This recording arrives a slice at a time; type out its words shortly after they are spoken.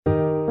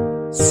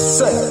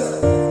C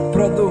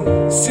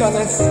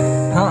Producciones,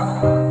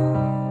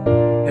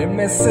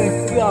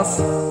 MC Class,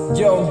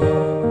 Yo,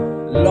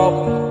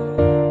 Love,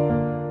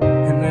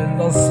 en el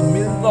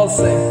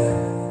 2012,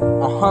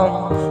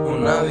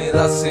 Una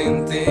vida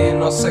sin ti,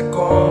 no sé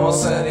cómo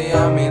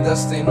sería mi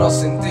destino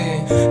sin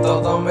ti.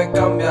 Todo me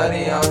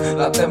cambiaría,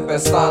 la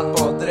tempestad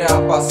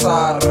podría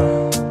pasar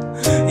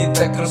y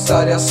te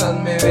cruzarías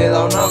en mi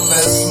vida una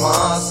vez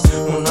más.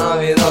 Una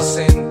vida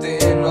sin ti,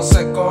 no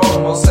sé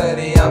cómo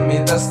sería mi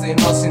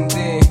destino sin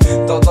ti.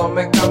 Todo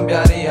me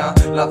cambiaría,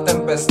 la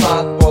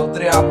tempestad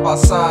podría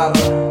pasar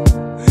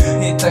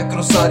y te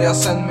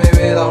cruzarías en mi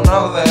vida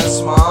una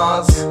vez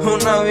más.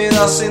 Una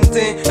vida sin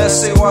ti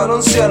es igual a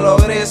un cielo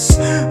gris.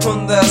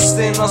 Un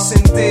destino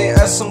sin ti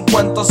es un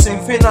cuento sin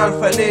final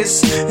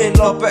feliz. Y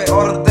lo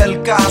peor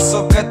del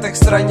caso, que te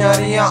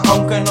extrañaría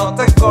aunque no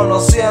te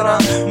conociera.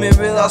 Mi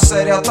vida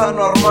sería tan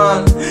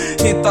normal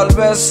y tal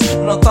vez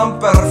no tan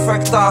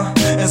perfecta.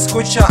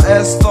 Escucha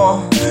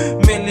esto,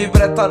 mi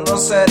libreta no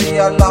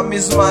sería la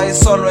misma y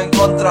solo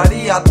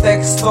encontraría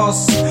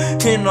textos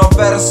y no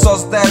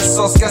versos de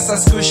esos que se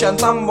escuchan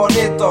tan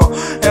bonito.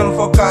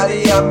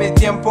 Enfocaría mi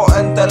tiempo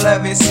en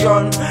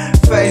televisión,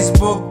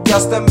 Facebook y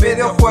hasta en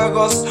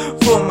videojuegos.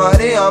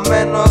 Fumaría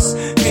menos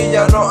y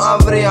ya no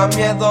habría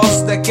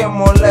miedos de que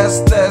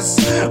molestes,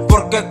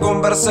 porque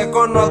conversé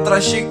con otra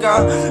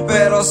chica,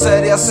 pero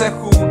sería ese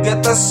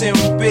juguete sin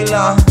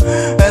pila,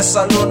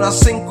 esa luna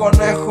sin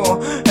conejo,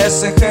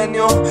 ese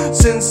genio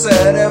sin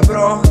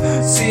cerebro.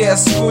 Si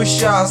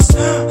escuchas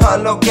a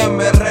lo que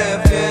me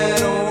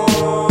refiero,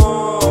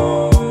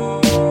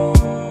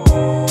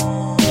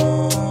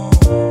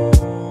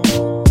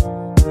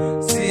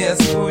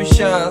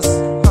 escuchas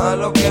a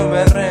lo que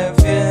me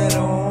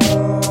refiero.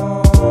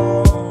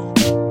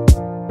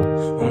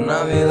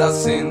 Una vida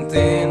sin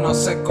ti, no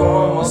sé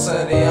cómo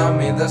sería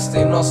mi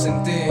destino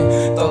sin ti.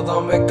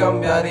 Todo me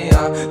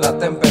cambiaría, la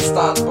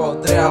tempestad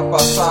podría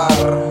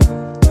pasar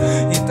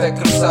y te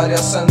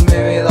cruzarías en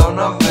mi vida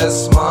una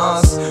vez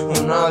más.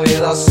 Una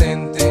vida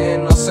sin ti,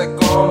 no sé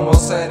cómo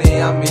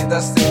sería mi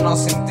destino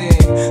sin ti.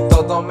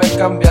 Todo me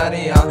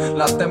cambiaría,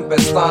 la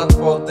tempestad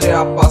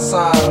podría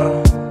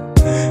pasar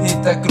y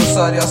te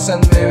cruzarías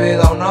en mi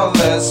vida una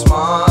vez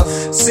más.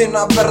 Sin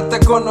haberte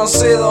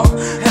conocido,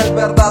 el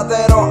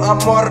verdadero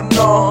amor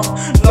no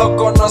lo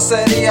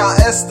conocería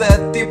este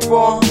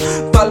tipo.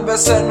 Tal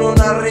vez en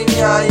una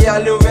riña ya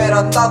le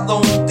hubieran dado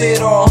un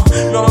tiro.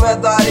 No me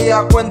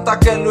daría cuenta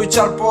que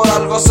luchar por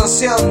algo se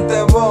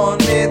siente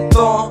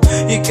bonito,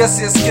 y que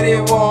si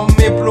escribo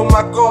mi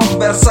pluma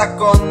conversa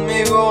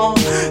conmigo.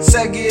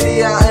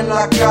 Seguiría en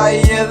la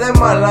calle de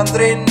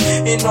malandrín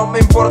y no me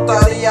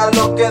importaría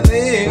lo que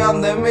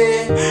digan de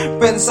mí.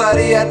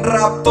 Pensaría en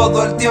rap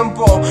todo el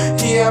tiempo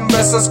y en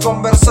veces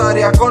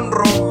conversaría con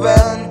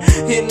Rubén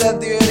y le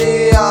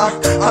diría: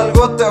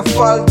 algo te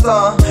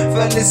falta,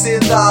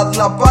 felicidad,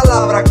 la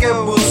palabra que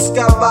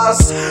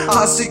buscabas.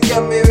 Así que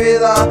mi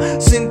vida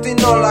sin ti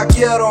no la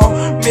quiero,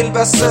 1000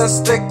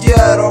 veces te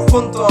quiero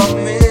junto a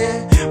mí,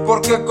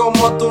 porque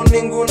como tú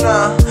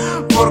ninguna,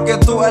 porque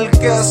tú el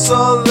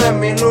queso de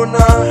mi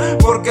luna,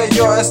 porque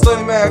yo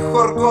estoy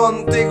mejor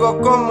contigo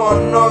como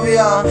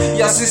novia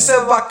y así se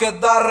va a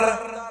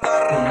quedar.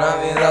 Una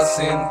vida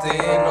sin ti,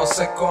 no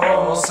sé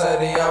cómo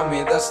sería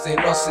mi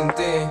destino sin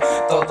ti.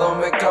 Todo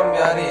me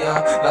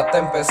cambiaría, la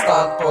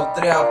tempestad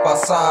podría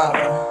pasar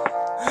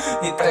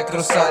y te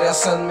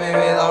cruzarías en mi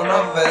vida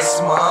una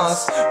vez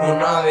más.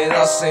 Una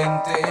vida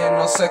sin ti,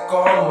 no sé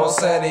cómo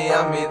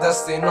sería mi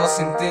destino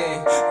sin ti.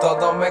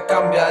 Todo me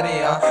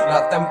cambiaría,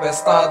 la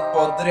tempestad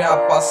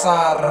podría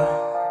pasar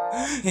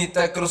y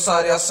te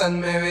cruzarías en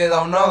mi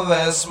vida una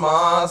vez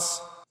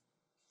más.